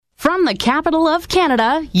From the capital of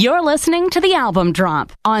Canada, you're listening to The Album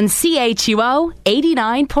Drop on CHUO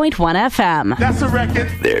 89.1 FM. That's a record.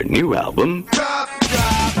 Their new album.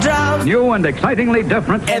 Drop. New and excitingly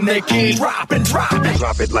different. And they keep dropping. Drop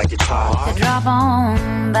it like it's hot. Drop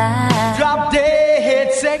on by. Drop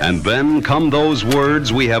dead seconds. And then come those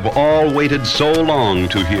words we have all waited so long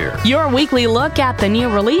to hear. Your weekly look at the new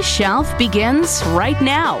release shelf begins right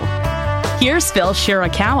now. Here's Phil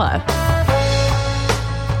Shirakawa.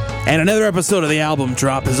 And another episode of The Album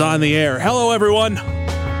Drop is on the air. Hello, everyone.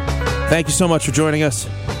 Thank you so much for joining us.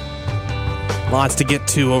 Lots to get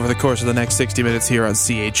to over the course of the next 60 minutes here on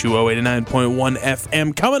CHUO 89.1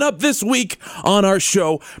 FM. Coming up this week on our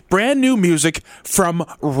show, brand new music from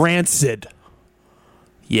Rancid.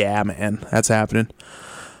 Yeah, man, that's happening.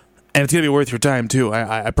 And it's going to be worth your time, too.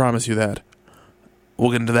 I promise you that.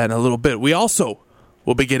 We'll get into that in a little bit. We also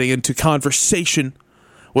will be getting into conversation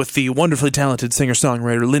with the wonderfully talented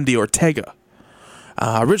singer-songwriter Lindi Ortega.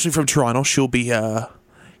 Originally from Toronto, she'll be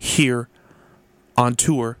here on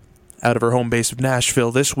tour out of her home base of Nashville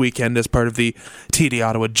this weekend as part of the TD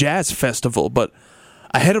Ottawa Jazz Festival. But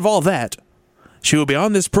ahead of all that, she will be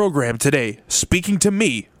on this program today speaking to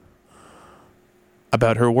me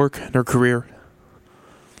about her work and her career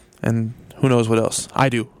and who knows what else. I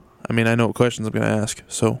do. I mean, I know what questions I'm going to ask,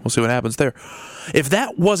 so we'll see what happens there. If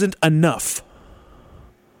that wasn't enough,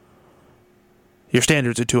 your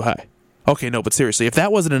standards are too high. Okay, no, but seriously, if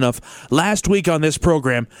that wasn't enough, last week on this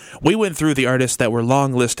program, we went through the artists that were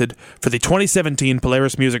long listed for the 2017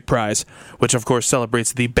 Polaris Music Prize, which of course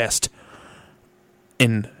celebrates the best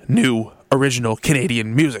in new original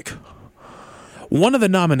Canadian music. One of the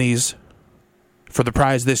nominees for the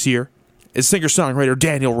prize this year is singer-songwriter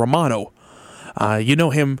Daniel Romano. You know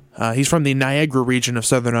him, he's from the Niagara region of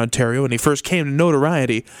southern Ontario, and he first came to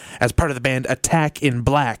notoriety as part of the band Attack in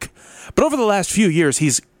Black. But over the last few years,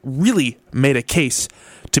 he's really made a case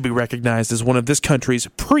to be recognized as one of this country's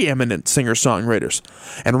preeminent singer-songwriters,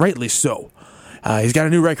 and rightly so. He's got a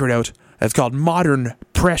new record out that's called Modern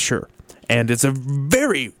Pressure, and it's a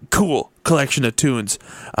very cool collection of tunes,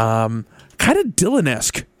 kind of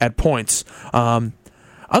Dylan-esque at points.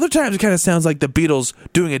 Other times it kind of sounds like the Beatles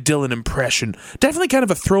doing a Dylan impression. Definitely kind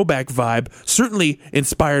of a throwback vibe, certainly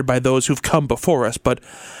inspired by those who've come before us, but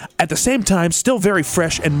at the same time, still very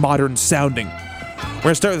fresh and modern sounding. We're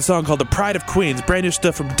going to start with a song called The Pride of Queens, brand new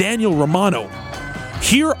stuff from Daniel Romano,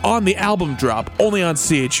 here on The Album Drop, only on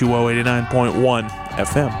CHUO 89.1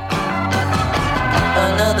 FM.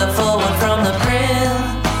 Another forward from the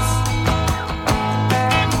prince.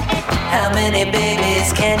 How many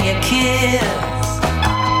babies can you kiss?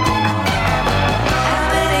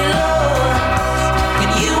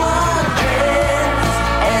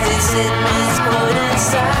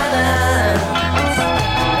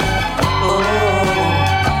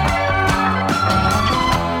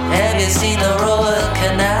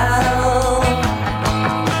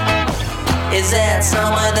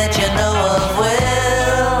 Somewhere that you know of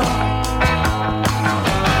well.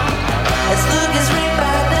 As Lucas read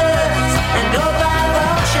by dust and go by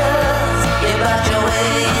vultures, you bought your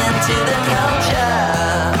way into the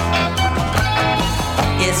culture.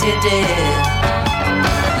 Yes, you did.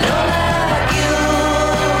 No, not you.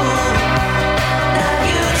 Not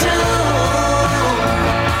you too.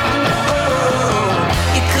 No,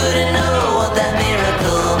 you couldn't know what that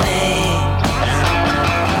miracle meant.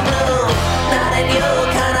 Your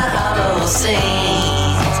kind of hollow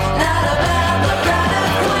scenes, not about the pride of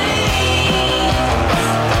queens.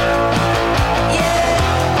 Yeah,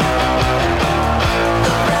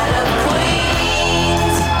 the pride of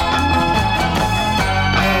queens.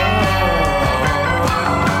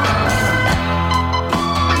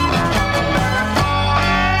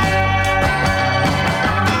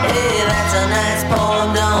 Hey, that's a nice poem,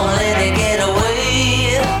 don't let it get away.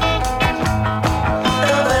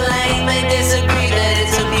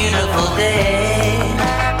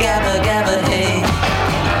 Gabba, gabba, hey.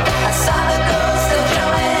 I saw the ghost of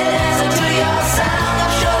Joanne answer to your sound.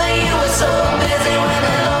 I'm sure that you were so busy when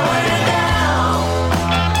they lowered it down.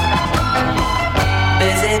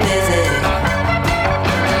 Busy, busy.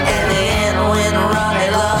 In the end, when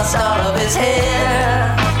Ronnie lost all of his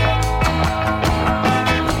hair,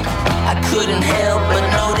 I couldn't help but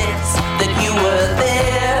notice that you were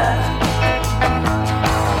there.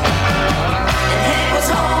 And Hank was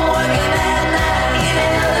home working that night,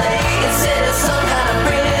 eating late. Instead of some kind of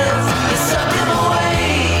pills, you sucked him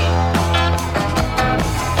away.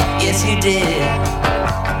 Yes, you did.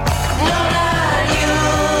 No, not you.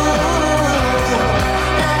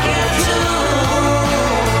 Not you too.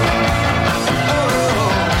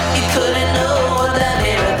 Oh, you couldn't know what that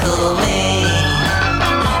miracle meant.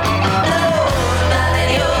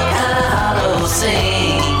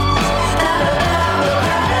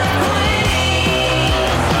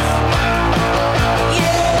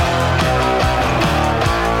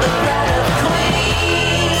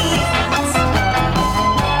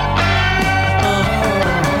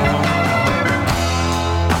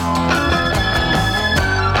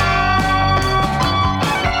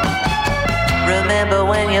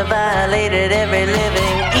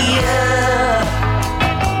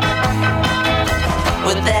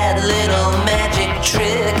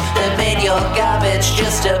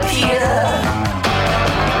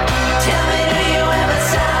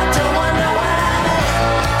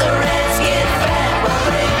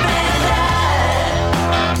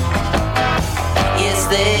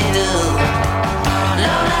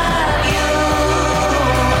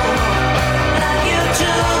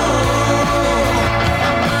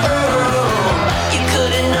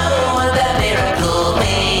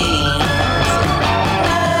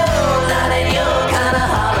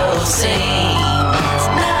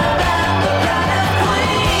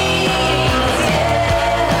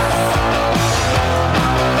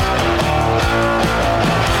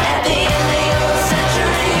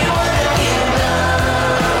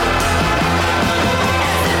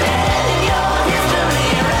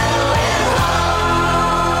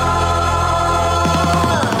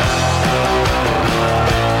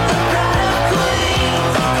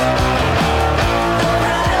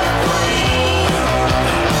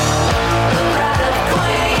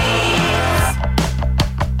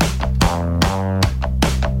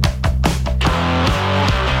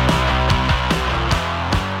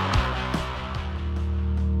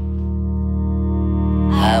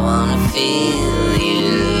 feel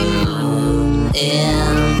you.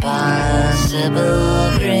 Impossible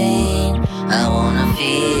green. I wanna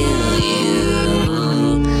feel you.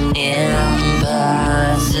 Impossible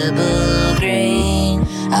green.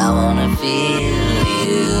 I wanna feel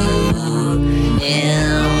you.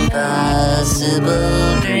 Impossible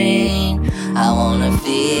green. I wanna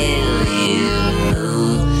feel you.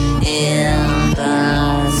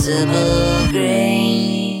 Impossible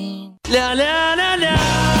green. La la la la.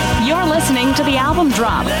 You're listening to the album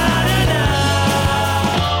drop.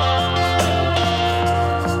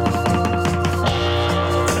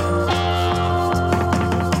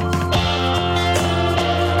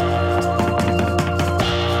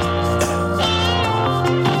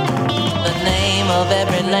 Of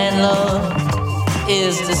every landlord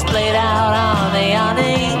is displayed out on the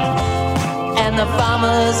awning, and the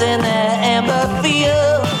farmers in their amber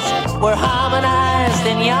fields were harmonized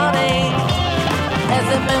and yawning as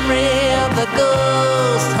the memory of the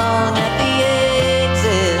ghost hung at the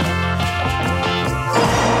exit.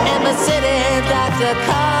 And the city doctor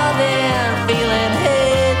called in feeling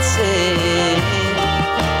headsick.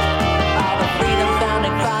 All the freedom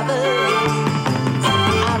founding fathers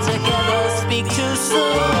speak too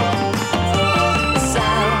soon.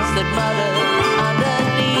 Sounds that mutter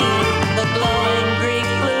underneath the glowing Greek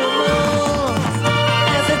blue moon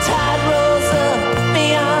as the tide rolls up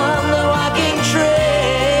beyond the walking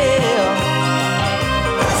trail.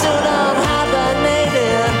 Soon on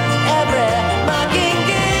hibernated every mocking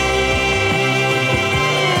gale.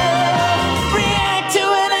 React to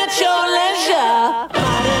it at your leisure.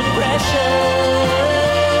 Modern pressure.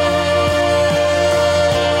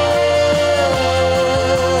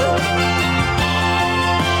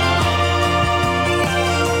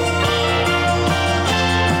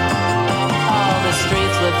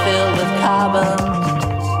 Filled with carbon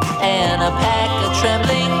and a pack of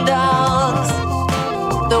trembling dogs.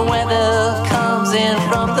 The weather comes in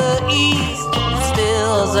from the east,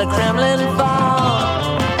 spills a Kremlin fog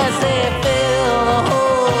as they fill the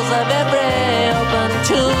holes of every open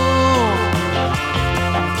tomb.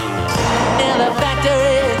 In the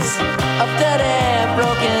factories of dirty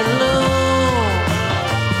broken loom,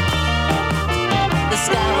 the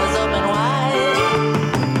sky was open wide.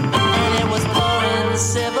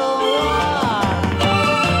 Civil war.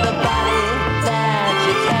 The body that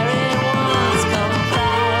you carry once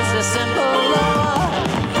comprised a simple law,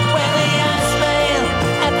 where the iceman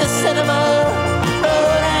at the cinema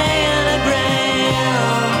wrote anagrams.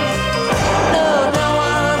 No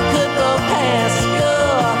one could go past your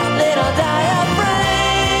little diaphragm.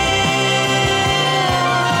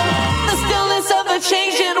 The stillness of the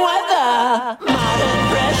changing weather, modern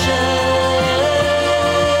pressure.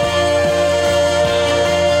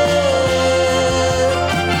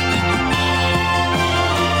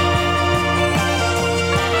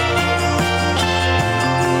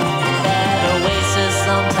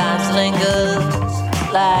 Lingers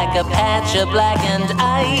like a patch of blackened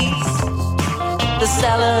ice. The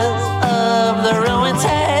cellars of the ruins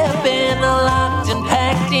have been locked and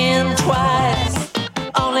packed in twice.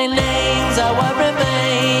 Only names are what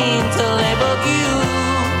remain to label you.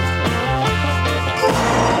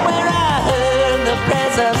 Where I heard the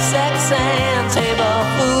prayers of sex and table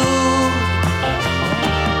food.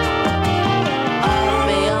 All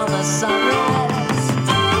beyond the sunrise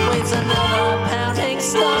waits another pounding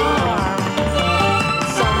storm.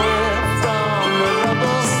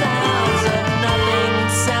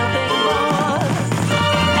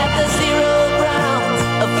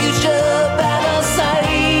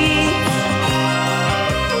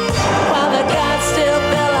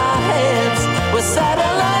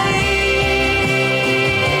 Satellites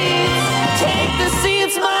take the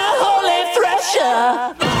seeds, my holy thresher.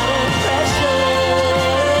 Modern pressure.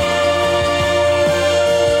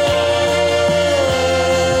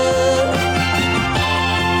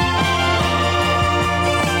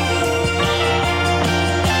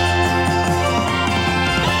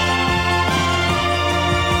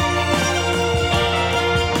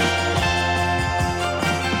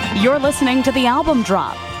 You're listening to the album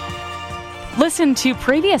drop. Listen to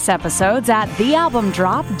previous episodes at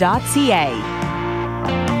thealbumdrop.ca.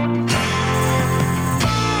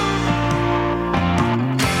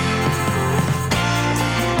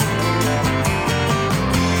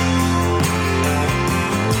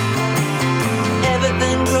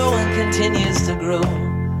 Everything growing continues to grow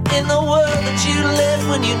in the world that you left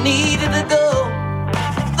when you needed to go.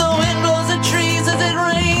 The wind blows the trees as it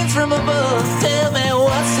rains from above. Tell me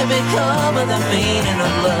what's to become of the meaning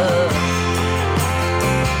of love.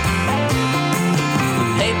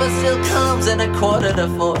 Paper still comes in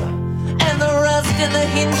 3:45, and the rusty and the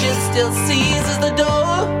hinges still seizes the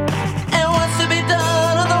door. And what's to be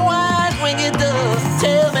done on the wide-winged dove?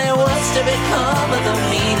 Tell me what's to become of the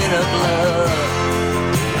meaning of love?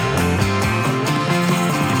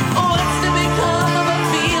 What's to become of a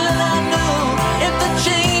feeling I knew? If the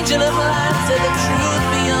changing of life said the truth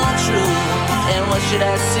beyond truth. And what should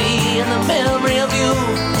I see in the memory of you?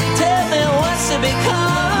 Tell me what's to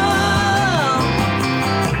become?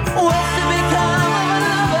 What's to become of a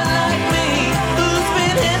lover like me, who's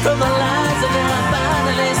been hid from the lies that I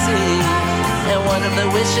finally see? And one of the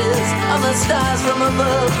wishes of the stars from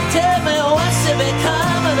above. Tell me what's to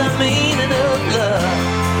become of the meaning of love?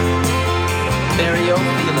 Bury your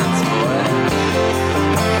feelings, boy.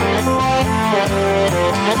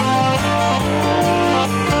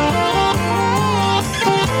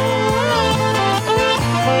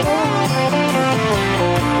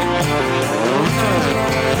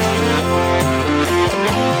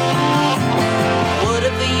 What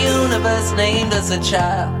if the universe named us a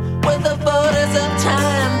child? Would the borders of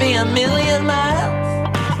time be a million miles?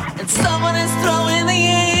 And someone is throwing the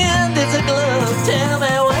end as a glove. Tell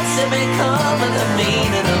me what's to become of the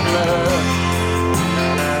meaning of love?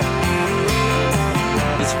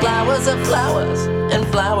 These flowers are flowers, and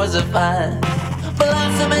flowers are fine.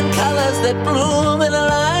 Blossom in colors that bloom in a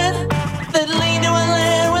line, that lead to a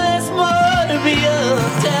land where there's more to be of.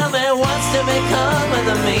 Tell me what's to become of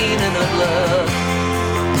the meaning of love?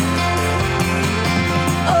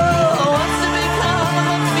 Oh, what's to become of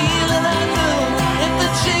a feeling I knew? If the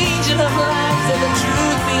changing of life said the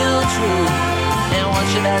truth beyond truth. And what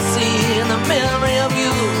should I see in the memory of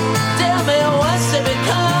you? Tell me what's to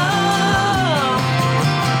become?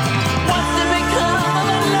 What's to become of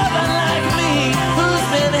a lover like me, who's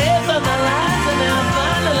been hid from the lies and now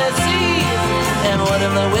finally sees? And what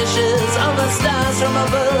of the wishes on the stars from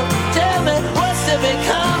above? Tell me what's to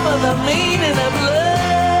become of the meaning of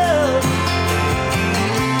love?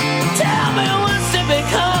 Tell me what's to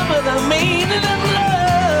become of the meaning of love?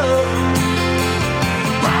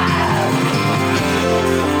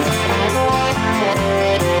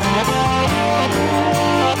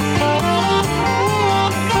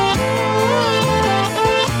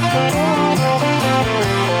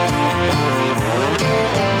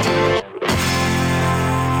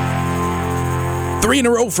 Three in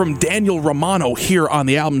a row from Daniel Romano here on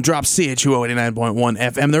the album drop CHUO 89.1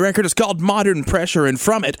 FM. The record is called Modern Pressure, and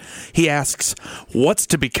from it, he asks, what's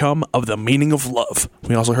to become of the meaning of love?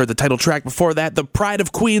 We also heard the title track before that. The Pride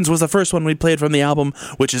of Queens was the first one we played from the album,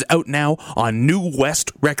 which is out now on New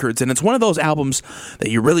West Records, and it's one of those albums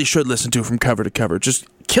that you really should listen to from cover to cover. Just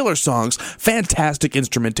killer songs, fantastic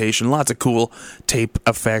instrumentation, lots of cool tape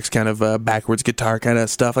effects, kind of backwards guitar kind of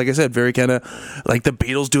stuff. Like I said, very kind of like the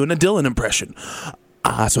Beatles doing a Dylan impression.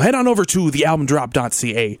 So head on over to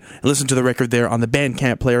thealbumdrop.ca and listen to the record there on the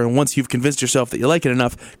Bandcamp player, and once you've convinced yourself that you like it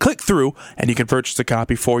enough, click through and you can purchase a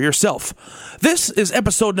copy for yourself. This is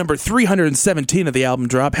episode number 317 of the Album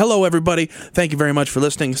Drop. Hello everybody, thank you very much for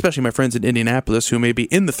listening, especially my friends in Indianapolis who may be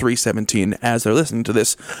in the 317 as they're listening to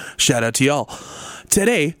this. Shout out to y'all.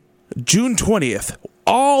 Today, June 20th,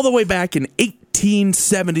 all the way back in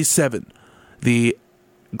 1877, the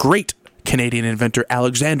great Canadian inventor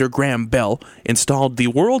Alexander Graham Bell installed the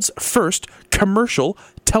world's first commercial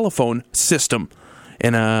telephone system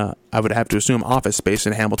in I would have to assume, office space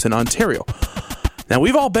in Hamilton, Ontario. Now,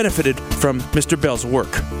 we've all benefited from Mr. Bell's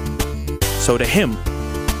work. So to him,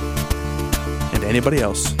 and to anybody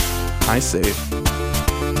else, I say,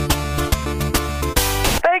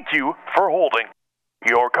 thank you for holding.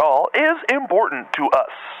 Your call is important to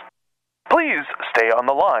us. Please stay on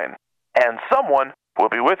the line, and someone will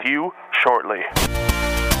be with you shortly.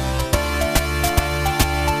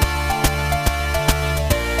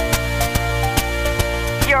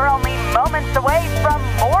 You're only moments away from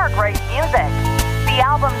more great music. The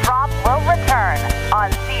Album Drop will return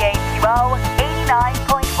on CHUO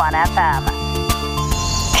 89.1 FM.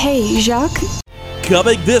 Hey, Jacques.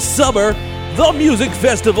 coming this summer, the music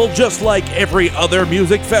festival, just like every other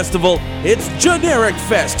music festival, it's Generic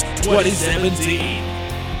Fest 2017.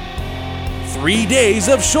 3 days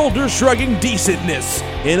of shoulder-shrugging decentness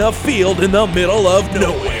in a field in the middle of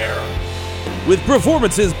nowhere, with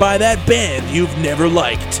performances by that band you've never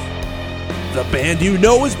liked. The band you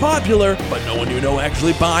know is popular, but no one you know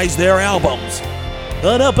actually buys their albums.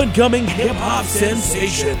 An up-and-coming hip-hop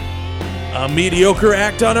sensation. A mediocre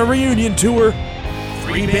act on a reunion tour.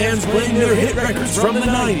 3 bands playing their hit records from the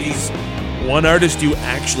 90s. 1 artist you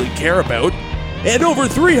actually care about. And over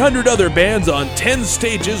 300 other bands on 10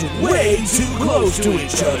 stages way too close to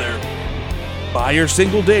each other. Buy your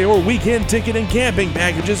single day or weekend ticket and camping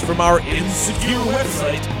packages from our insecure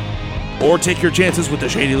website or take your chances with the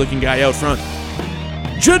shady-looking guy out front.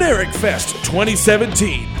 Generic Fest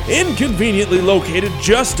 2017, inconveniently located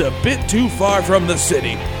just a bit too far from the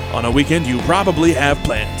city. On a weekend you probably have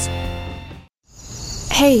plans.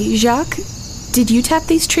 Hey, Jacques, did you tap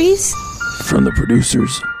these trees? From the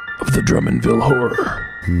producers of the Drummondville Horror.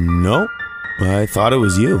 Nope, I thought it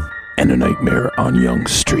was you. And A Nightmare on Yonge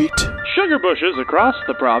Street. Sugar bushes across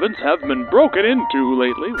the province have been broken into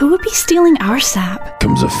lately. Who would be stealing our sap?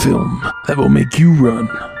 Comes a film that will make you run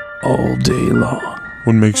all day long.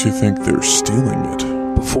 What makes you think they're stealing it?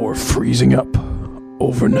 Before freezing up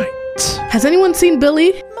overnight. Has anyone seen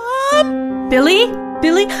Billy? Mom! Billy?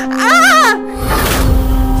 Billy? Ah!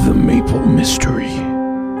 The Maple Mystery.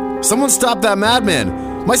 Someone stop that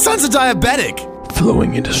madman! My son's a diabetic!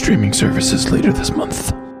 Flowing into streaming services later this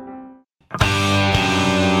month.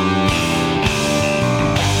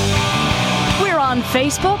 We're on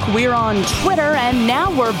Facebook, we're on Twitter, and now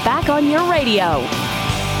we're back on your radio.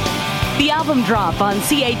 The album drop on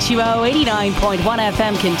CHUO 89.1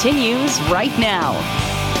 FM continues right now.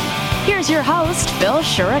 Here's your host, Phil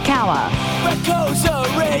Shirakawa.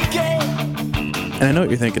 And I know what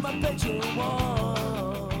you're thinking.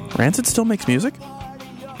 Rancid still makes music?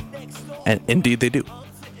 And indeed they do.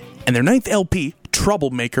 And their 9th LP,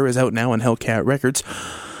 Troublemaker, is out now on Hellcat Records.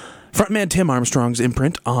 Frontman Tim Armstrong's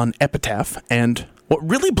imprint on Epitaph. And what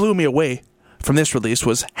really blew me away from this release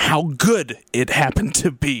was how good it happened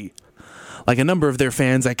to be. Like a number of their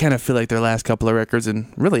fans, I kind of feel like their last couple of records,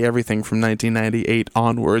 and really everything from 1998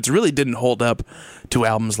 onwards, really didn't hold up to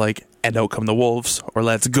albums like And Out Come the Wolves or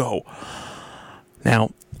Let's Go. Now,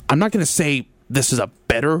 I'm not going to say this is a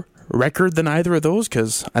better record than either of those,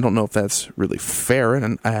 because I don't know if that's really fair,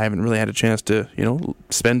 and I haven't really had a chance to,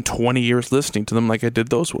 spend 20 years listening to them like I did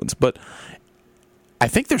those ones. But I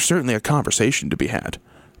think there's certainly a conversation to be had.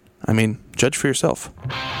 I mean, judge for yourself.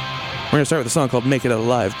 We're going to start with a song called Make It Out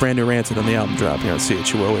Alive, brand new Rancid on the album drop here on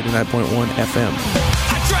CHUO 89.1 FM.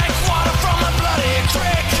 I drank water from a bloody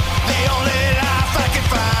creek, the only life I could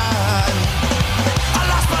find. I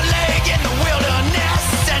lost my leg in the wilderness,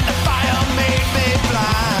 and the fire made me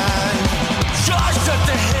blind. Charged up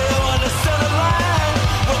the hill on the center line,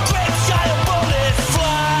 where great giant bullets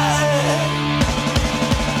fly.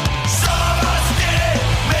 Some of us didn't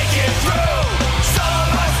make it through, some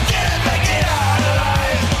of us didn't make it out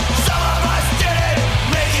alive. Some of us didn't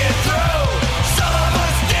make it through, some of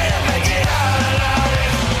us didn't make it out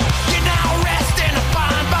alive. You now rest in a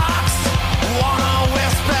fine box, on a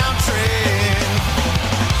westbound train.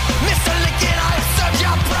 Mr. Lincoln, I served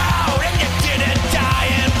you proud, and you didn't die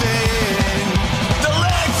in vain. The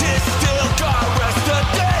legs is still got rested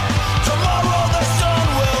dead, tomorrow the sun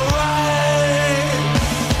will rise.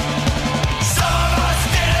 Some of us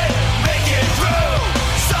didn't make it through,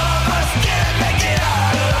 some of us didn't make it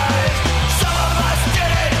out alive. Some of us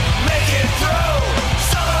didn't make it through,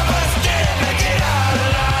 some of us didn't make it out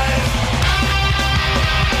alive.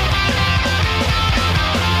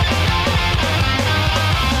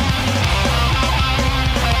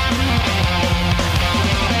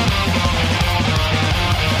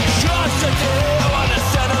 Charged at the hill on the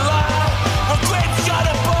center line, where great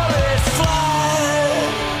giant bullets fly.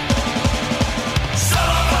 Some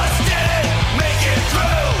of us didn't make it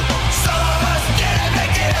through, some of us didn't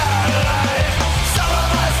make it out alive. Some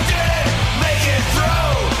of us didn't make it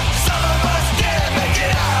through, some of us didn't make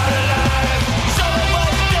it out alive. Some of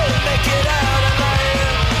us didn't make it out alive.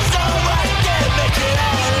 Some of us didn't make it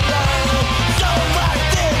out alive. Some of us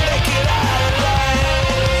didn't make it out alive.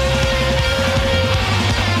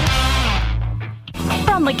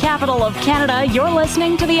 From the capital of Canada, you're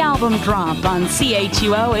listening to the album drop on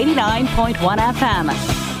CHUO 89.1 FM.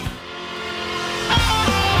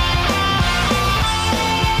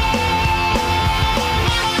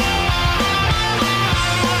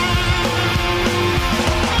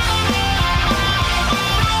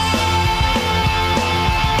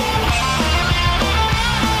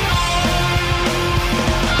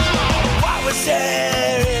 I was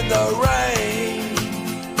there in the rain,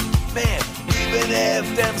 man, even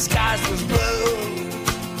if them skies was blue,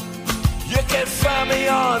 you can find me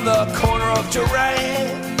on the corner of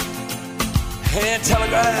Terrain and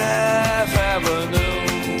Telegraph Avenue.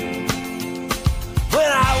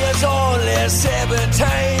 When I was only 17,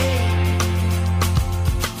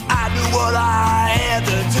 I knew what I had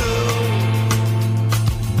to do,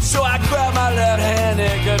 so I grabbed my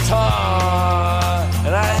left-handed guitar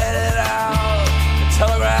and I headed out to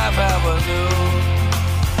Telegraph Avenue.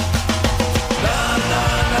 Na, na,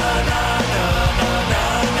 na, na, na, na, na,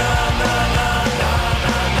 na, na, na,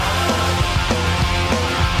 na, na.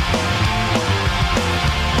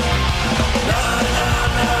 Na, na,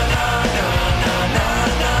 na, na,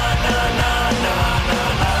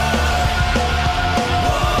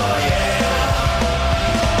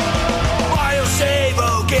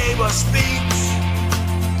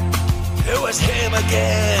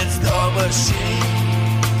 machine.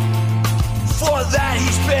 For that he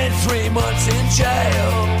spent 3 months in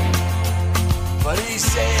jail. But he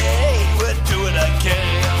said he would do it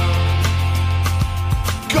again.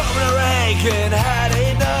 Governor Reagan had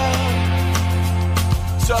enough,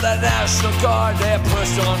 so the National Guard they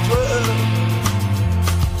pushed on through.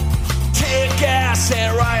 Tear gas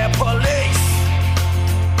and riot police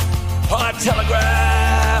on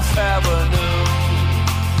Telegraph Avenue.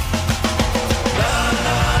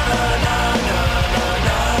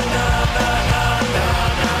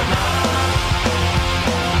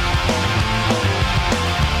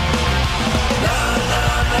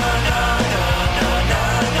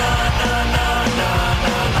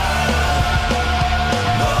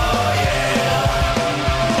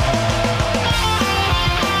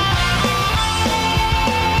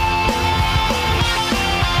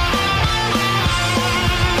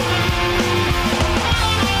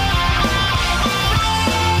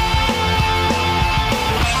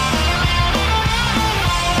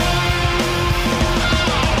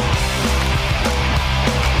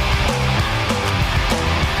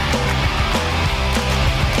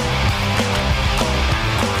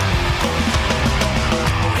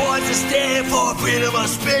 Stand for freedom of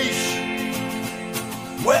speech.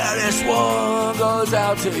 Well, this one goes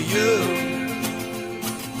out to you.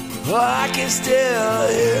 I can still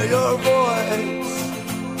hear your voice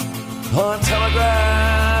on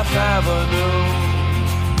Telegraph Avenue.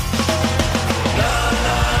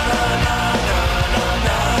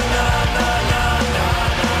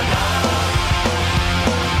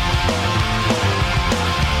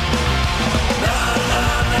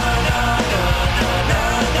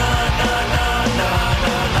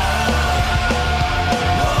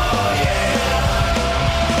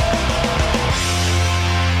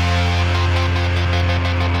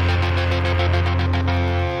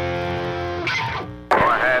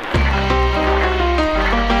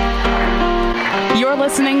 You're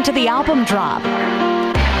listening to The Album Drop.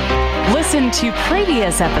 Listen to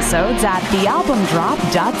previous episodes at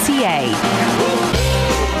thealbumdrop.ca.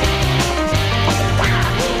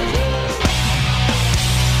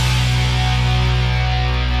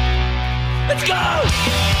 Let's go!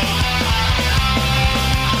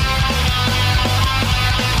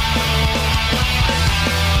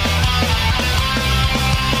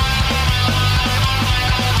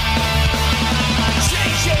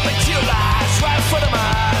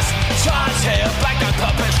 Charles hair, black on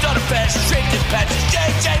puppets, not a fast, shaped in patches.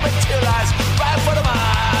 JJ materialized, right for the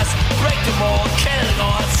eyes. Break the mold, killing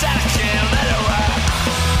on, satisfaction, let it ride.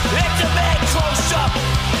 It's a man close up,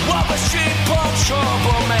 what was street punk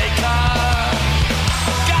troublemaker.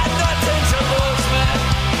 Got nothing to lose, man.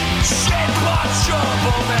 Street punk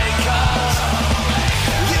troublemaker.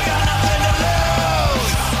 You got nothing to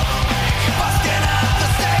lose. Busting out the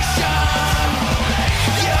station.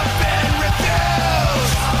 You've been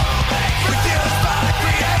refused. Refused by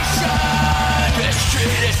creation. This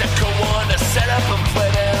street is a cool one to set up and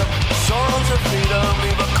play them. Songs of freedom,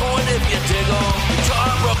 leave a coin if you dig them.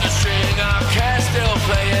 Guitar broke a string, our cat still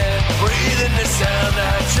playing. Breathing the sound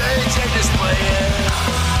that change and displaying.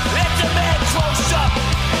 It's a man close up,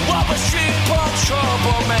 what was street punk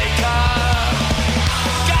troublemaker.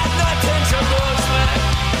 Got nothing to lose, man.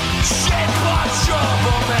 Street punk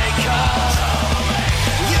troublemaker.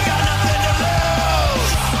 You got nothing to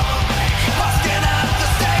lose. Busting out the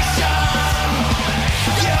station.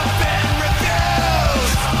 You've been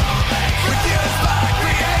refused. Refused by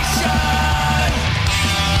creation.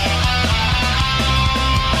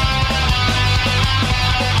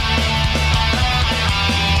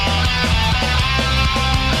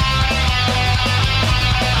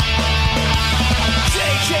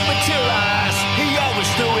 JJ materialized, he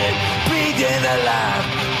always knew it. Breathing alive,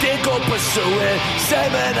 they go pursue it.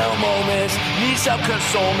 Seminal moments, need some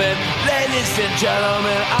consolement. Ladies and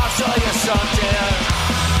gentlemen, I'll show you something.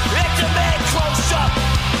 It's a man close up,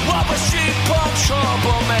 what was street punk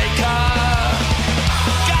troublemaker.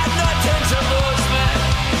 Got nothing to lose, man.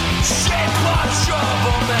 Street punk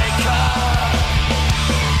troublemaker.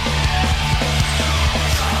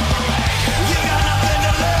 You got nothing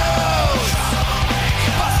to lose.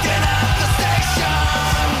 Busting out the station.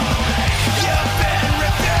 You've been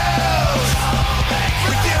refused.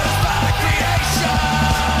 Refused by creation.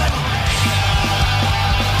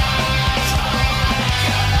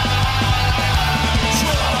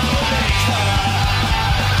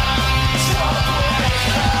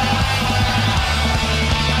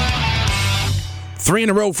 Three in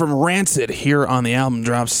a row from Rancid here on the Album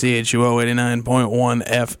Drop, CHUO 89.1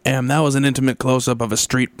 FM. That was an intimate close-up of a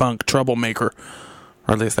street punk troublemaker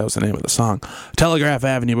Or at least that was the name of the song. Telegraph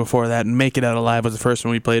Avenue before that, and Make It Out Alive was the first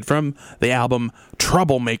one we played from the album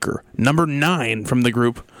Troublemaker, number 9 from the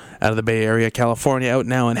group out of the Bay Area, California, out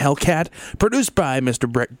now in Hellcat, produced by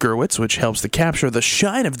Mr. Brett Gurwitz, which helps to capture the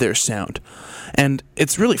shine of their sound. And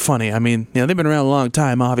it's really funny. I mean, they've been around a long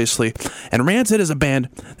time, obviously, and Rancid is a band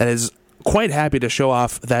that is quite happy to show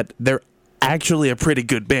off that they're actually a pretty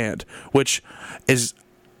good band, which is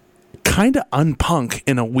kind of unpunk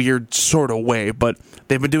in a weird sort of way, but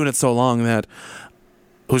they've been doing it so long that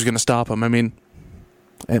who's going to stop them? I mean,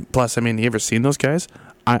 and plus, you ever seen those guys?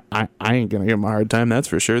 I ain't going to give them a hard time, that's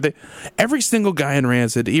for sure. Every single guy in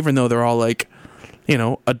Rancid, even though they're all like,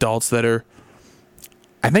 adults that are,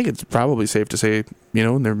 I think it's probably safe to say,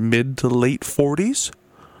 in their mid to late 40s,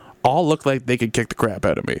 all look like they could kick the crap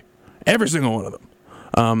out of me. Every single one of them.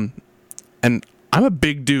 And I'm a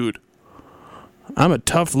big dude. I'm a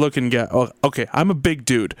tough-looking guy. Oh, okay, I'm a big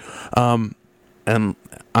dude. And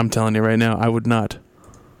I'm telling you right now, I would not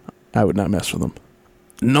mess with them.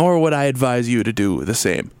 Nor would I advise you to do the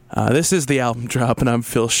same. This is the Album Drop, and I'm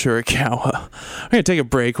Phil Shirakawa. We're going to take a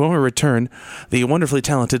break. When we return, the wonderfully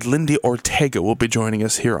talented Lindy Ortega will be joining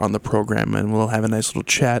us here on the program, and we'll have a nice little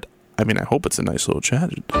chat. I hope it's a nice little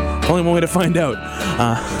chat. Only one way to find out.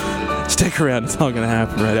 Stick around. It's all going to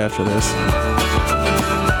happen right after this.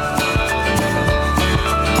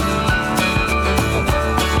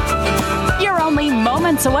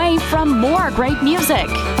 Moments away from more great music.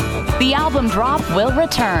 The Album Drop will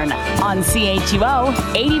return on CHUO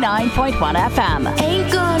 89.1 FM.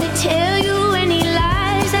 Ain't gonna tell you any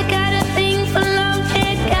lies. I got a thing for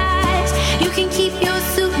long-haired guys. You can keep your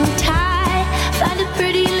suit and tie. Find a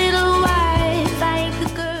pretty little wife. I ain't the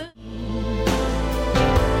girl.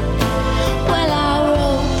 Well, I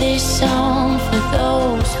wrote this song for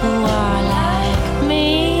those who are like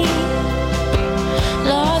me,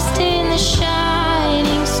 lost in the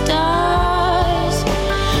shining stars,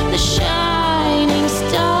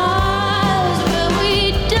 but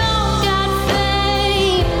we don't got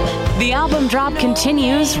fame. The Album Drop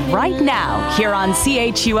continues right now here on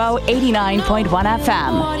CHUO 89.1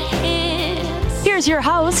 FM. Here's your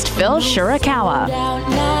host, Phil Shirakawa.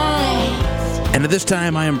 And at this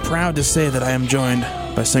time, I am proud to say that I am joined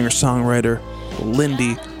by singer-songwriter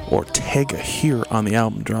Lindy Ortega here on the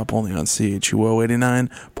Album Drop, only on CHUO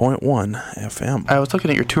 89.1 FM. I was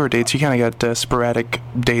looking at your tour dates. You kind of got sporadic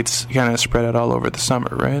dates kind of spread out all over the summer,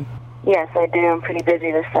 right? Yes, I do. I'm pretty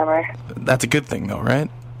busy this summer. That's a good thing, though, right?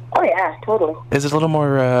 Oh, yeah, totally. Is it a little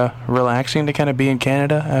more relaxing to kind of be in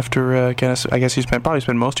Canada after, I guess you probably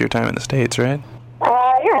spend most of your time in the States, right?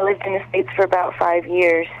 Yeah, I lived in the States for about 5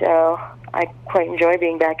 years, so I quite enjoy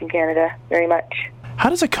being back in Canada very much. How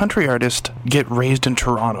does a country artist get raised in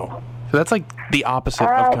Toronto? So that's like the opposite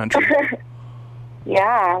of country.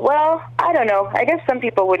 Yeah, well, I don't know. I guess some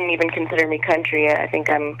people wouldn't even consider me country. I think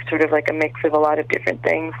I'm sort of like a mix of a lot of different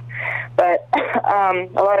things. But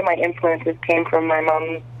a lot of my influences came from my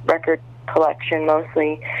mom's record collection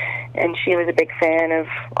mostly. And she was a big fan of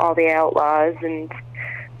all the Outlaws. And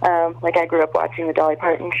I grew up watching the Dolly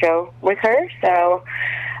Parton show with her. So,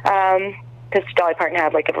 because Dolly Parton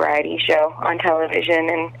had like a variety show on television.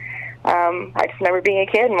 And I just remember being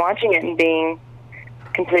a kid and watching it and being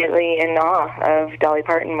completely in awe of Dolly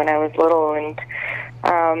Parton when I was little, and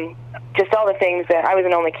just all the things that I was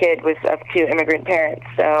an only kid with of two immigrant parents,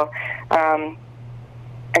 so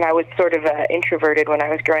and I was sort of introverted when I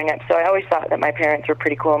was growing up, so I always thought that my parents were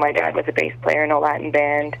pretty cool. My dad was a bass player in a Latin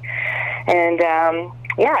band, and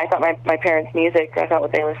yeah, I thought my parents' music, I thought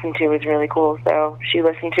what they listened to was really cool, so she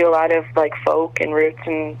listened to a lot of like folk and roots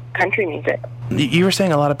and country music. You were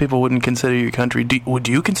saying a lot of people wouldn't consider you country. Would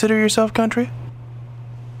you consider yourself country?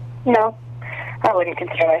 No, I wouldn't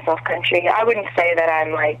consider myself country. I wouldn't say that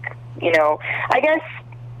I'm like, I guess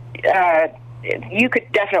you could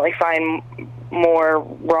definitely find more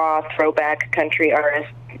raw throwback country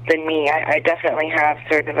artists than me. I definitely have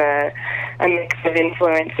sort of a mix of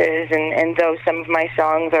influences, and though some of my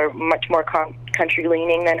songs are much more country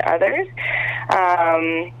leaning than others,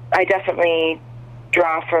 I definitely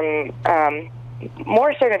draw from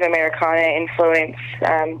more sort of Americana influence.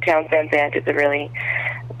 Townes Van Zandt is a really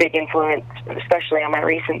big influence, especially on my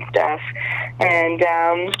recent stuff. And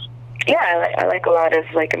yeah, I like a lot of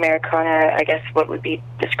like Americana, I guess what would be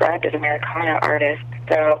described as Americana artists.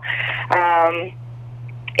 So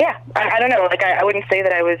yeah, I don't know, like I wouldn't say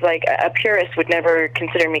that I was like a purist would never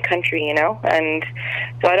consider me country, and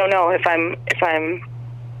so I don't know if I'm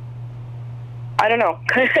I don't know.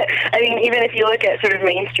 I mean, even if you look at sort of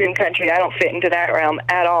mainstream country, I don't fit into that realm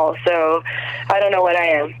at all. So I don't know what I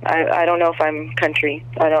am. I don't know if I'm country.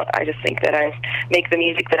 I just think that I make the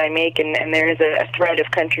music that I make, and there is a thread of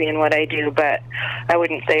country in what I do, but I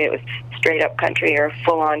wouldn't say it was straight up country or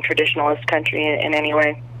full-on traditionalist country in any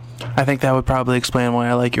way. I think that would probably explain why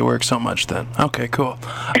I like your work so much then. Okay, cool.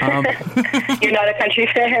 You're not a country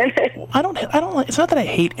fan? I don't it's not that I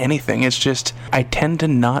hate anything. It's just I tend to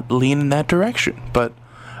not lean in that direction. But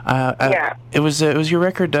yeah. It was your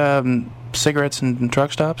record, Cigarettes and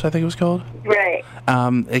Truck Stops, I think it was called. Right.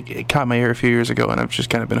 It caught my ear a few years ago, and I've just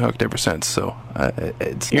kind of been hooked ever since. So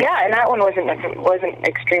yeah, and that one wasn't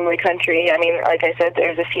extremely country. I mean, like I said,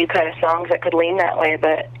 there's a few kind of songs that could lean that way,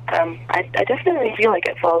 but I definitely feel like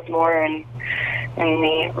it falls more in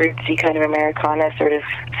the rootsy kind of Americana sort of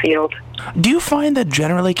field. Do you find that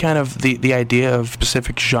generally kind of the idea of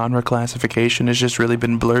specific genre classification has just really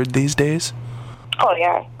been blurred these days? Oh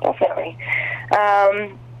yeah, definitely.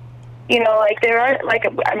 You know, like there are, like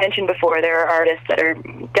I mentioned before, there are artists that are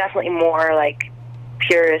definitely more like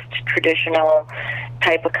purist, traditional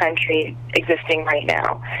type of country existing right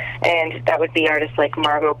now, and that would be artists like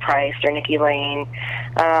Margo Price or Nikki Lane,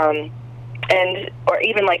 or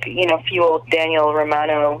even like, you know, a few old Daniel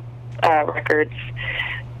Romano records.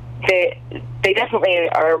 They definitely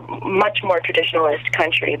are much more traditionalist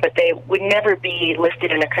country, but they would never be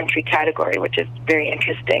listed in a country category, which is very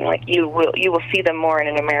interesting. Like you will see them more in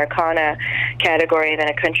an Americana category than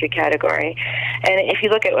a country category. And if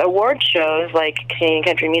you look at award shows like Canadian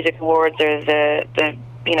Country Music Awards or the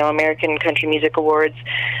American Country Music Awards,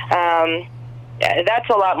 that's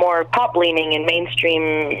a lot more pop leaning, and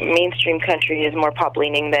mainstream country is more pop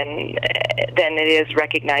leaning than it is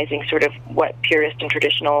recognizing sort of what purist and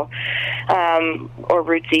traditional or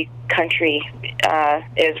rootsy country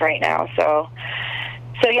is right now. So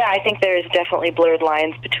yeah, I think there's definitely blurred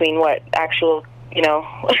lines between what actual, you know,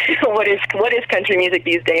 what is country music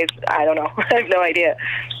these days. I don't know. I have no idea.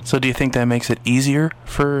 So do you think that makes it easier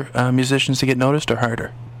for musicians to get noticed or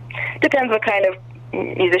harder? Depends what kind of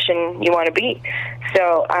musician you want to be.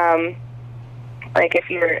 So like if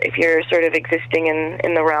you're sort of existing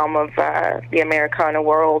in the realm of the Americana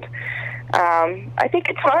world, I think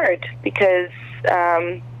it's hard because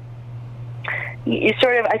you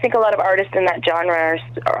sort of, I think a lot of artists in that genre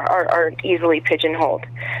are easily pigeonholed.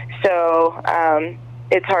 So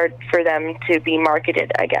it's hard for them to be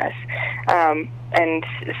marketed, I guess. And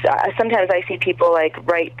sometimes I see people like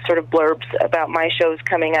write sort of blurbs about my shows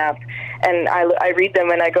coming up, and I read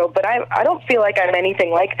them and I go, but I don't feel like I'm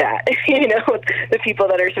anything like that. You know, the people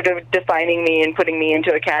that are sort of defining me and putting me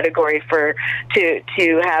into a category to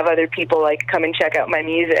have other people like come and check out my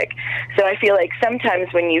music. So I feel like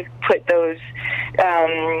sometimes when you put those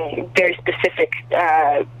very specific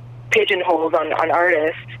pigeonholes on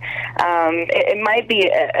artists, it might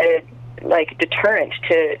be a like deterrent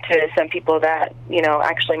to some people that, you know,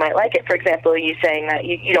 actually might like it. For example, you saying that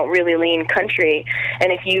you don't really lean country,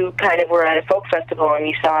 and if you kind of were at a folk festival and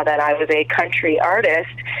you saw that I was a country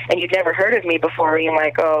artist and you'd never heard of me before, you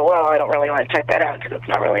might go, well, I don't really want to check that out because it's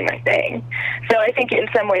not really my thing. So I think in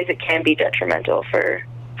some ways it can be detrimental for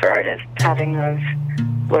artists having those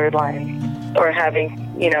blurred lines, or having,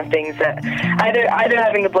 you know, things that either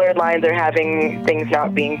having the blurred lines or having things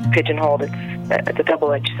not being pigeonholed. It's a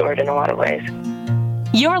double-edged sword in a lot of ways.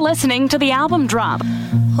 You're listening to The Album Drop.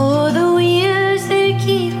 Oh, the wheels, they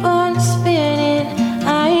keep on spinning.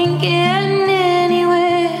 I ain't getting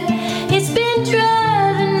anywhere. It's been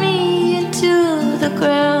driving me into the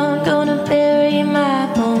ground. Gonna bury my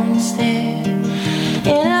bones there.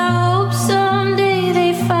 And I hope someday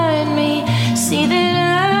they find me. See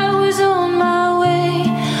that I was on my way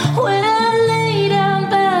when I lay down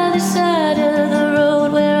by the side of the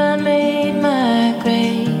road where I made my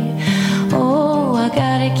grave. Oh, I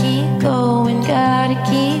gotta keep going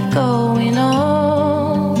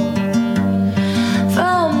on.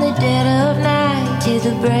 From the dead of night to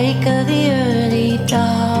the break of the early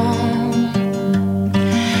dawn.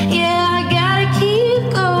 Yeah,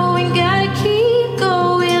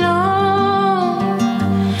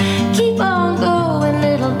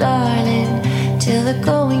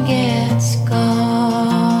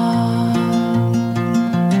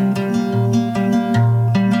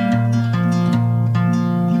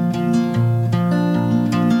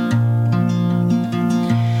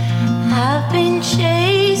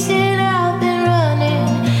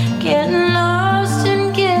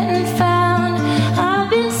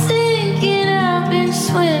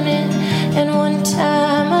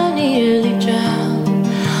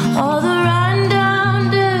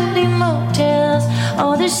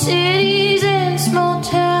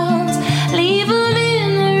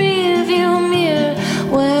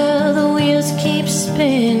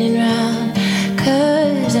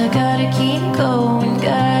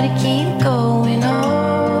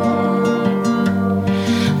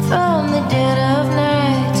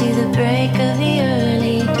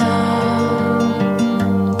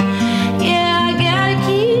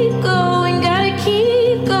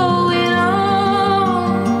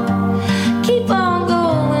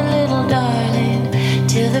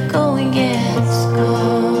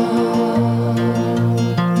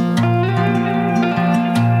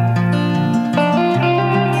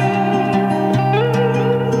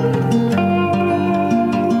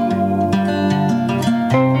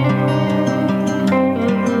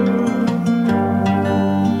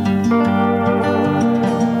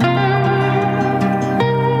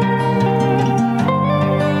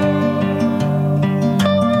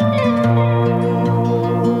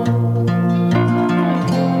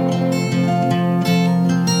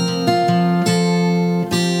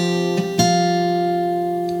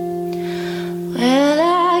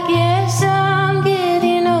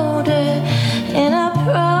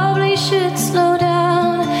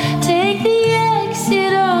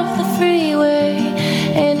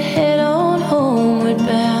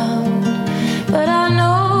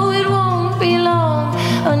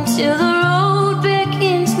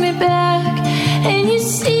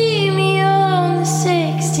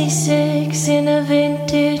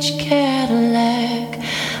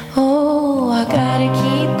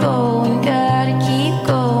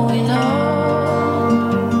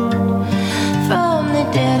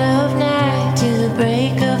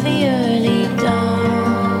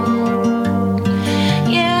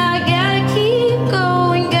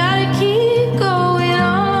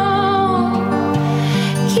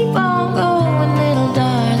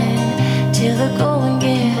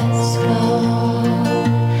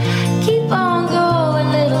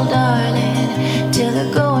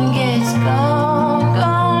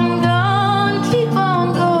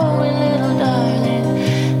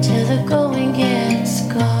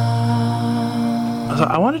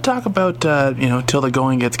 talk about Till the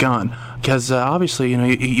Going Gets Gone? Because obviously,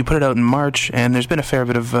 you put it out in March, and there's been a fair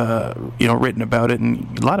bit of written about it,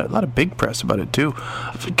 and a lot of big press about it too.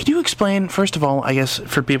 Could you explain, first of all, I guess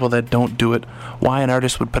for people that don't do it, why an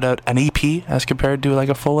artist would put out an EP as compared to like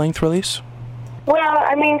a full-length release? Well,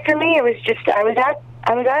 I mean, for me, it was just I was at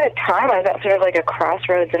a time, I was at sort of like a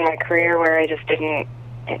crossroads in my career where I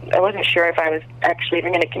wasn't sure if I was actually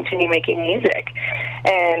even going to continue making music.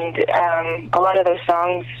 And a lot of those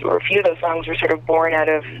songs, or a few of those songs, were sort of born out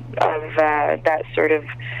of that sort of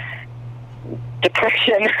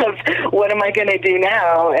depression of what am I going to do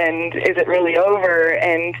now, and is it really over?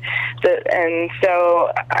 And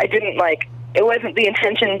so I didn't it wasn't the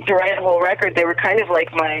intention to write a whole record. They were kind of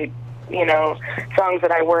like my songs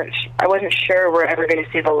that I wasn't sure were ever going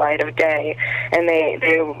to see the light of day, and they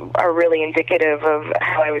are really indicative of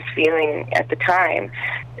how I was feeling at the time.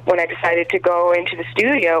 When I decided to go into the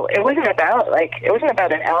studio, it wasn't about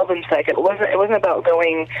an album cycle. It wasn't about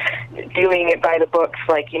doing it by the books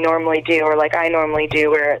like you normally do, or like I normally do,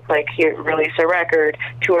 where it's like, here, release a record,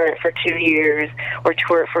 tour it for 2 years, or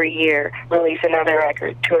tour it for a year, release another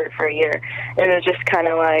record, tour it for a year. It was just kind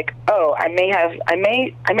of like, oh, I may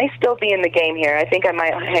still be in the game here. I think I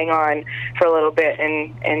might hang on for a little bit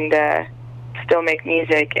and still make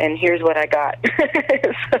music, and here's what I got.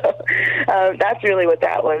 So that's really what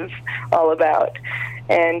that was all about.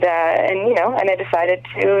 And I decided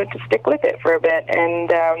to stick with it for a bit.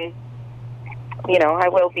 And I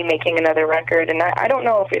will be making another record, and I don't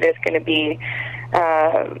know if it is going to be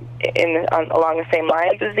along the same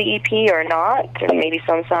lines as the EP or not. And maybe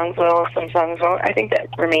some songs will, some songs won't. I think that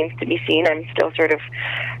remains to be seen. I'm still sort of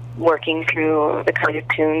working through the kind of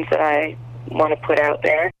tunes that I want to put out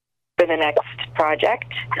there for the next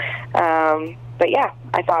project. But yeah,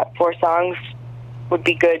 I thought 4 songs would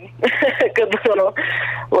be good. A good little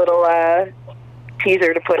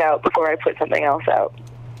teaser to put out before I put something else out.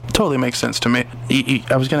 Totally makes sense to me.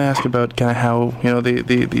 I was going to ask about kind of how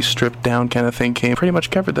the stripped down kind of thing came. Pretty much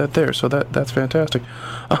covered that there, so that's fantastic.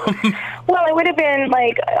 Well, it would have been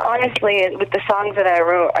honestly, with the songs that I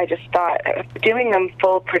wrote, I just thought doing them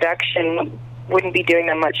full production wouldn't be doing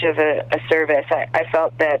them much of a service. I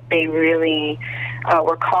felt that they really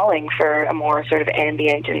were calling for a more sort of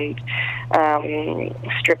ambient and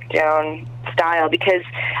stripped down style, because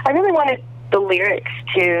I really wanted the lyrics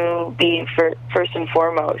to be first and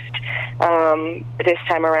foremost this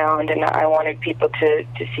time around, and I wanted people to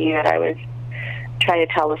see that I was trying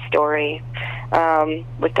to tell a story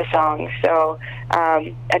with the songs. So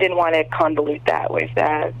I didn't want to convolute that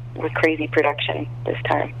with crazy production this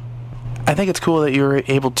time. I think it's cool that you were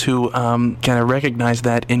able to kind of recognize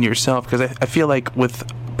that in yourself, because I feel like with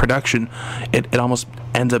production, it almost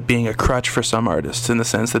ends up being a crutch for some artists, in the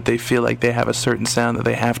sense that they feel like they have a certain sound that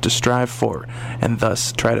they have to strive for, and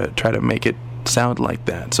thus try to make it sound like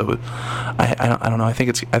that. So I don't know. I think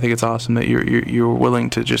it's awesome that you're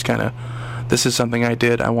willing to just kind of, this is something I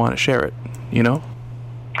did, I want to share it.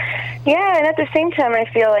 Yeah, and at the same time, I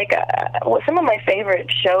feel like some of my favorite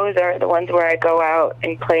shows are the ones where I go out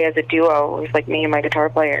and play as a duo. It's like me and my guitar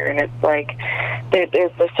player, and it's like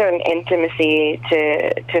there's a certain intimacy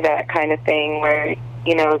to that kind of thing where,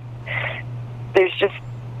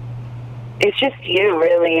 it's just you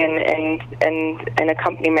really and an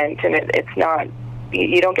accompaniment, and it's not,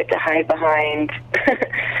 you don't get to hide behind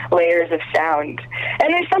layers of sound.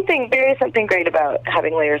 And there is something great about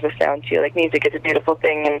having layers of sound too. Like, music is a beautiful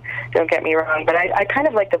thing, and don't get me wrong, but I kind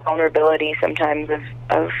of like the vulnerability sometimes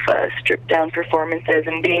of stripped down performances,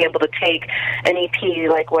 and being able to take an EP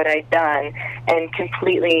like what I've done and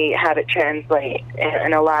completely have it translate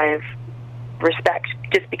in a live respect,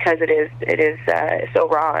 just because it is so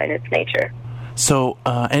raw in its nature. So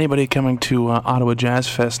anybody coming to Ottawa Jazz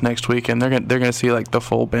Fest next weekend, they're gonna see like the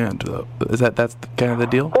full band. That's kind of the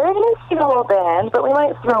deal? They're gonna see the whole band, but we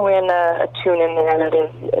might throw in a tune in there that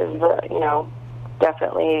is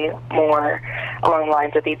definitely more along the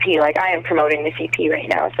lines of EP. Like, I am promoting this EP right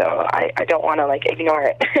now, so I don't want to ignore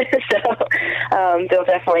it. So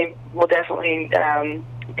we'll definitely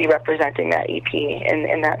be representing that EP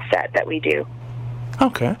in that set that we do.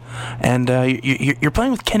 Okay. And you're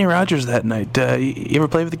playing with Kenny Rogers that night. You ever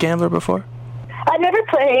played with the Gambler before? I've never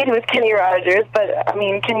played with Kenny Rogers, but,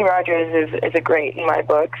 Kenny Rogers is a great in my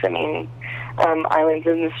books. Islands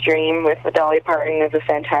in the Stream with Dolly Parton is a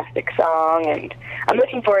fantastic song, and I'm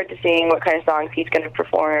looking forward to seeing what kind of songs he's going to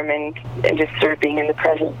perform, and just sort of being in the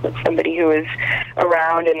presence of somebody who is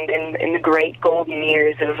around in the great golden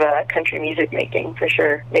years of country music making, for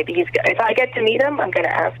sure. Maybe if I get to meet him, I'm going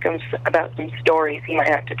to ask him about some stories he might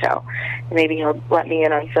have to tell. Maybe he'll let me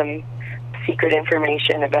in on some secret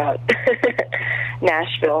information about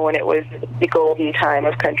Nashville when it was the golden time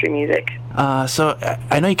of country music. So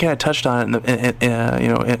I know you kind of touched on it,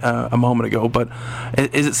 a moment ago, but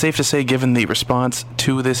is it safe to say, given the response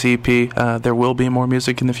to this EP, there will be more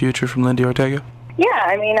music in the future from Lindi Ortega? Yeah,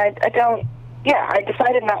 I mean, I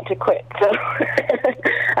decided not to quit, so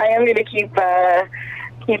I am going to keep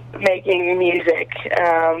making music.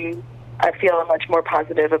 I feel much more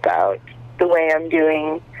positive about the way I'm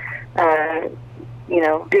doing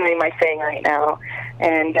my thing right now.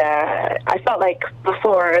 And I felt like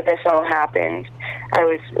before this all happened, I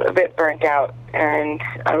was a bit burnt out, and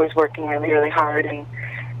I was working really, really hard, and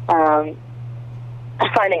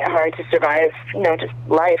finding it hard to survive, just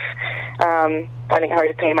life, finding it hard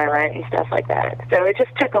to pay my rent and stuff like that. So it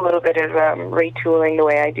just took a little bit of retooling the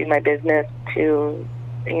way I do my business to,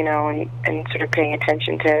 and sort of paying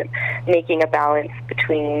attention to making a balance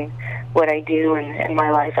between what I do and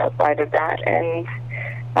my life outside of that. And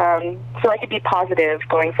so I could be positive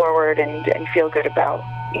going forward and feel good about,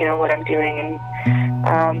 what I'm doing. And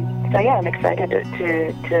so yeah, I'm excited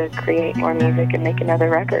to create more music and make another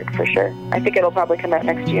record for sure. I think it'll probably come out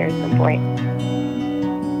next year at some point.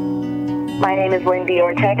 My name is Lindi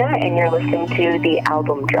Ortega, and you're listening to The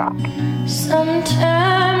Album Drop.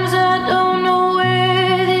 Sometimes I don't know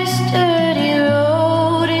where this dirty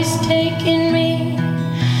road is taking me.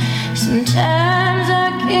 Sometimes I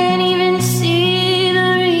can't even see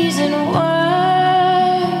the reason why.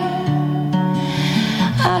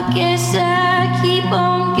 I guess I keep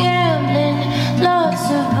on gambling, lots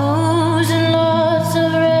of booze and lots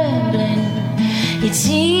of rambling. It's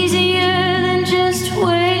easier than just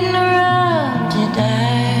waiting around to die.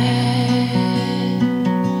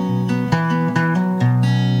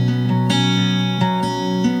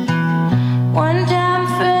 One time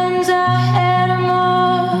friends, I had them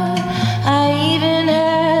all. I even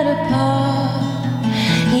had a pa.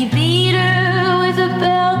 He beat her with a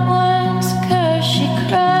belt once 'cause she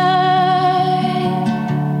cried.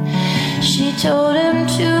 She told him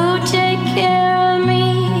to take care of me.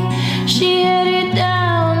 She headed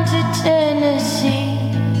down to Tennessee.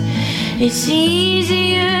 It's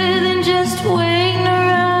easier than just waiting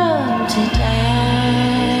around to die.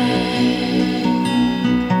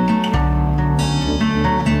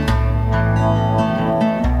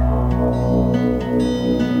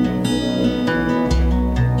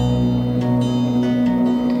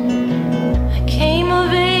 I came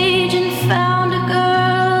of age and found a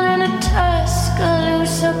girl in a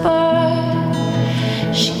Tuscaloosa bar.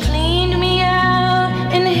 She cleaned me out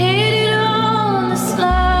and hid it on the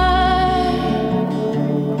slide.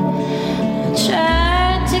 I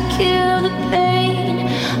tried to kill the pain.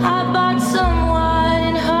 I bought some wine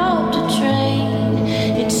and hopped a train.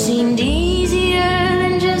 It seemed easier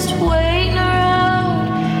than just waiting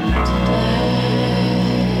around to die.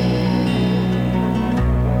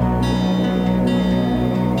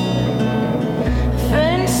 A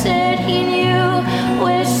friend said he knew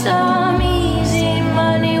where some easy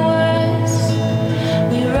money was.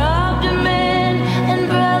 We robbed a man, and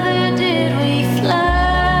brother, did we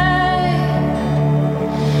fly.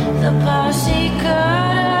 The posse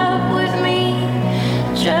caught up with me,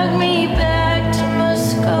 dragged me back to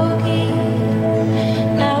Muskogee.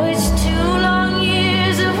 Now it's 2 long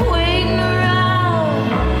years of waiting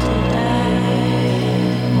around to die.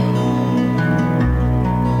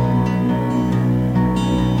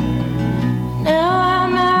 Now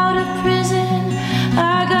I'm out of prison,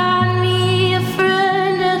 I got me a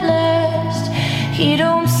friend at last. He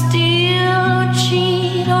don't steal or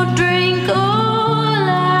cheat or drink or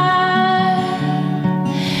lie.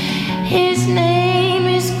 His name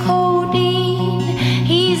is Codeine.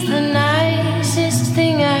 He's the nicest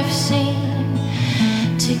thing I've seen.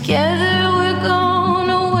 Together we're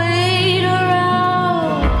gonna wait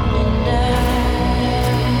around and die.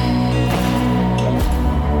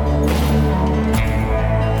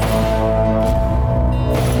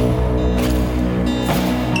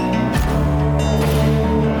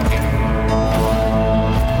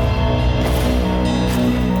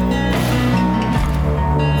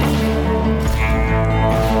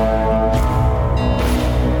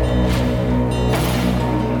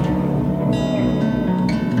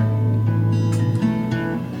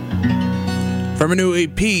 From her new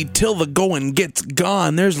EP, Till the Goin' Gets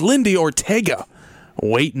Gone, there's Lindi Ortega,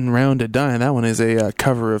 Waiting Round to Die. That one is a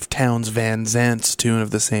cover of Townes Van Zant's tune of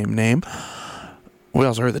the same name. We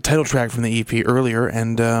also heard the title track from the EP earlier,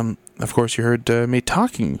 and of course you heard me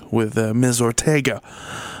talking with Ms. Ortega.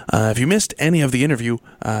 If you missed any of the interview,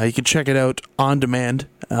 you can check it out on demand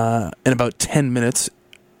in about 10 minutes.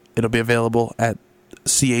 It'll be available at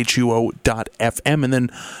chuo.fm. And then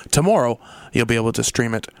tomorrow, you'll be able to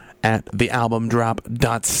stream it at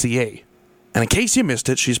thealbumdrop.ca. And in case you missed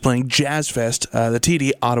it, she's playing Jazz Fest, the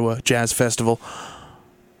TD Ottawa Jazz Festival,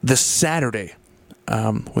 this Saturday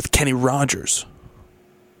with Kenny Rogers.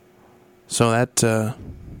 So that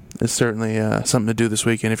is certainly something to do this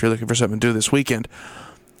weekend. If you're looking for something to do this weekend,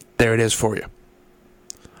 there it is for you.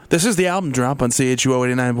 This is the Album Drop on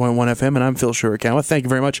CHUO 89.1 FM, and I'm Phil Shurikawa. Thank you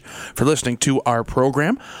very much for listening to our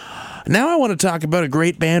program. Now I want to talk about a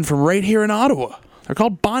great band from right here in Ottawa. They're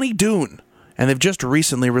called Bonnie Doon, and they've just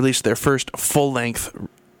recently released their first full-length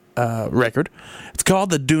record. It's called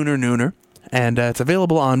The Dooner Nooner, and it's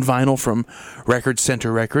available on vinyl from Record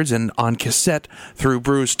Center Records and on cassette through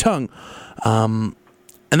Bruised Tongue. And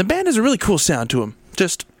the band has a really cool sound to them.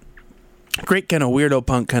 Just great kind of weirdo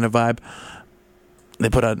punk kind of vibe. They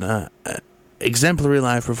put on exemplary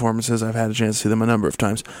live performances. I've had a chance to see them a number of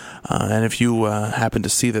times. And if you happen to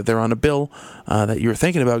see that they're on a bill that you're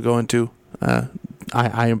thinking about going to,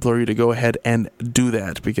 I implore you to go ahead and do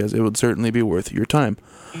that, because it would certainly be worth your time.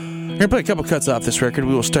 We're going to play a couple cuts off this record.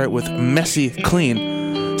 We will start with Messy Clean.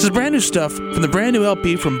 This is brand new stuff from the brand new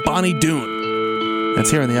LP from Bonnie Doon. That's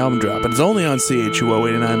here on the Album Drop, and it's only on CHUO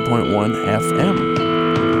 89.1 FM.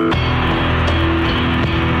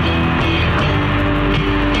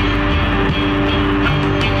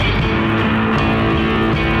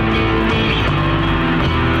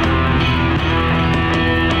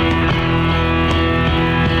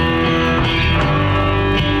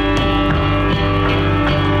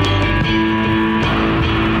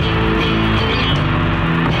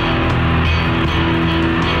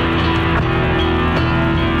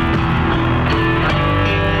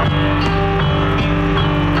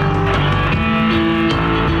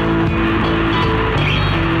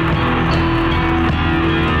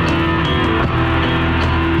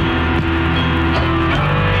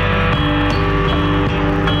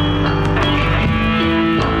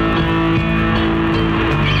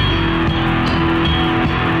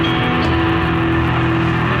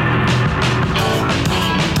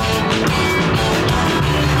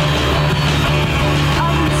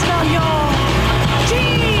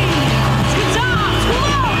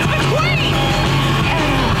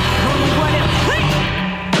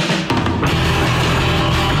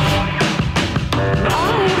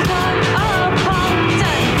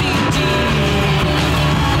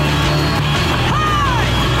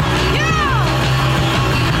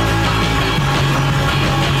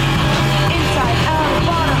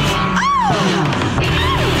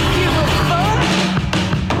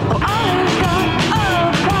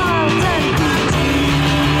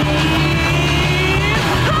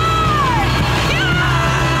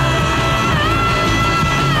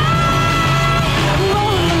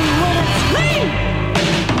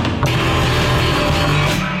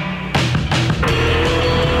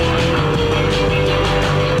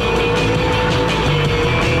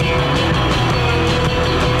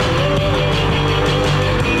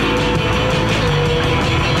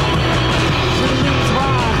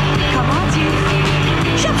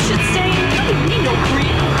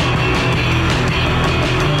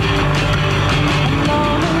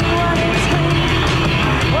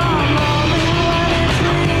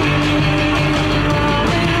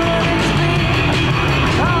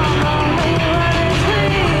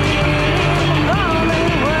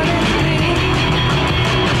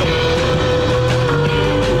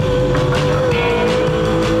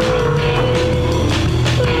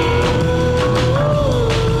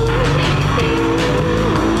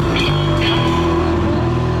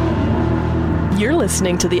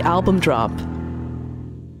 Listening to the Album Drop.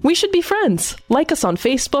 We should be friends. Like us on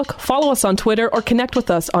Facebook, follow us on Twitter, or connect with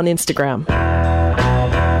us on Instagram.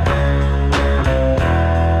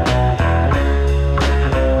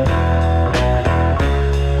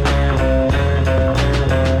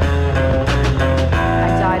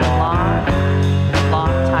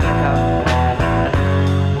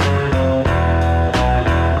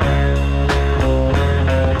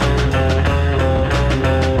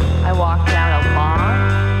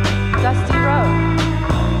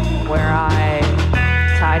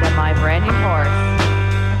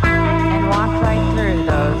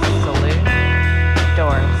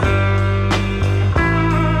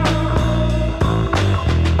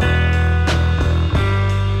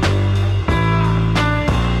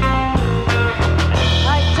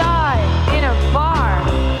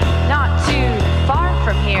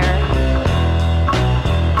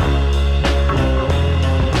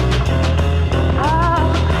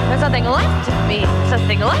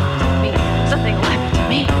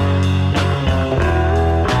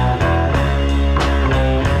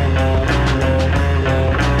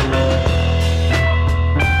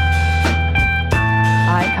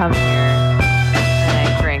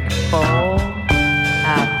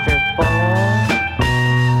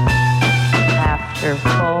 after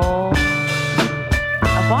full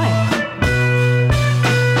of wine.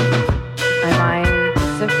 My mind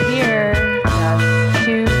disappeared, just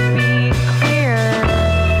to be clear.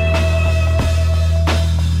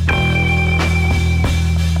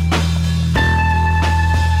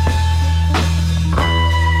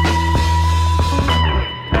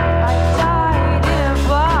 I died in a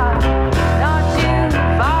bar, not too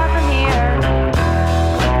far from here.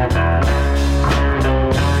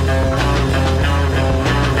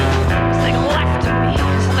 Something left of me,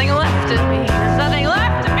 something left of me, something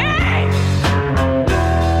left of me!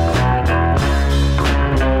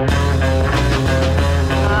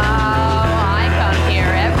 Oh, I come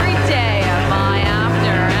here every day of my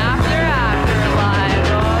after life.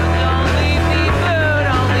 Oh, don't leave me food,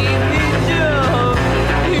 don't leave me doom.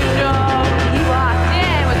 You know, he walked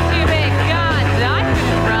in with two big guns. I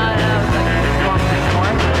couldn't run. I was like, you want me to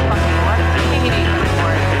more? Fucking more? He needs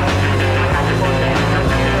more. I had to go there. I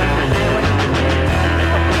died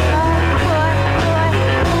in a bar, not too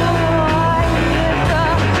far from here.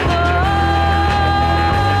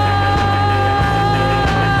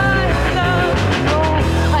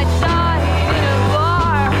 I died in a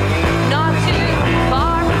bar, not too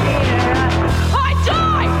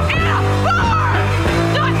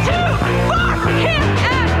far from here. And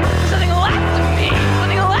something left of me,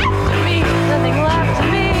 something left of me, something left of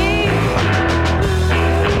me.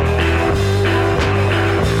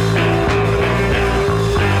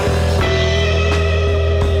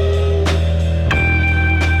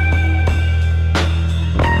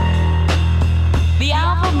 The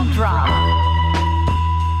album drop.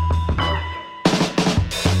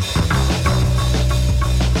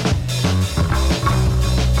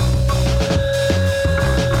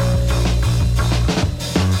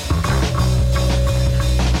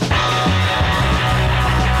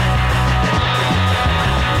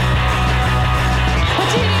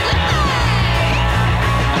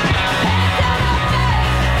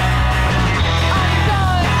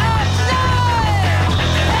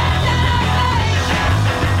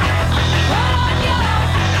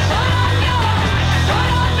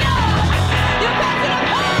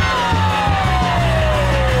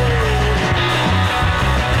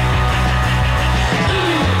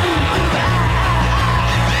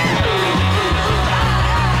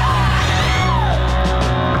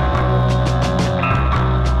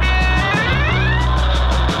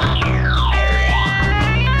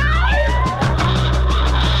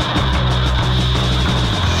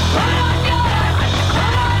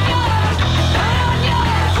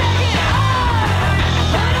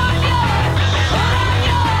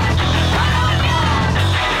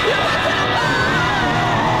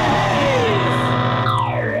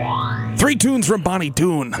 Three tunes from Bonnie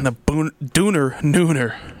Doon, the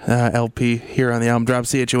Nooner LP here on the album drop,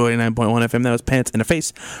 CHO 89.1 FM. That was Pants in a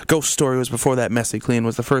Face. Ghost Story was before that. Messy Clean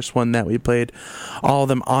was the first one that we played. All of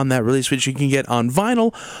them on that release, which you can get on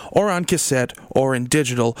vinyl or on cassette or in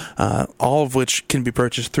digital, all of which can be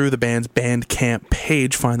purchased through the band's Bandcamp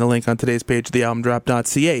page. Find the link on today's page,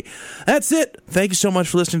 thealbumdrop.ca. That's it. Thank you so much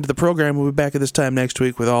for listening to the program. We'll be back at this time next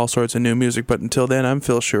week with all sorts of new music, but until then, I'm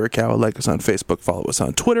Phil Shirakawa. Like us on Facebook, follow us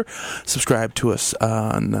on Twitter, subscribe to us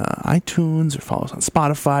on iTunes, or follow us on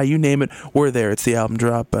Spotify. You name it, we're there. It's the album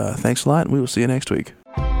drop. Thanks a lot, and we will see you next week.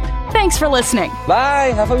 Thanks for listening.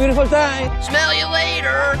 Bye. Have a beautiful time. Smell you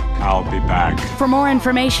later. I'll be back. For more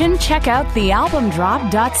information, check out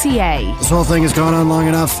thealbumdrop.ca. This whole thing has gone on long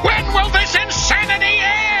enough. When will this insanity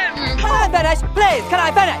end? Can I finish? Please, can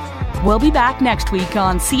I finish? We'll be back next week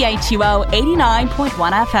on CHUO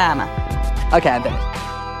 89.1 FM. Okay, I'm finished.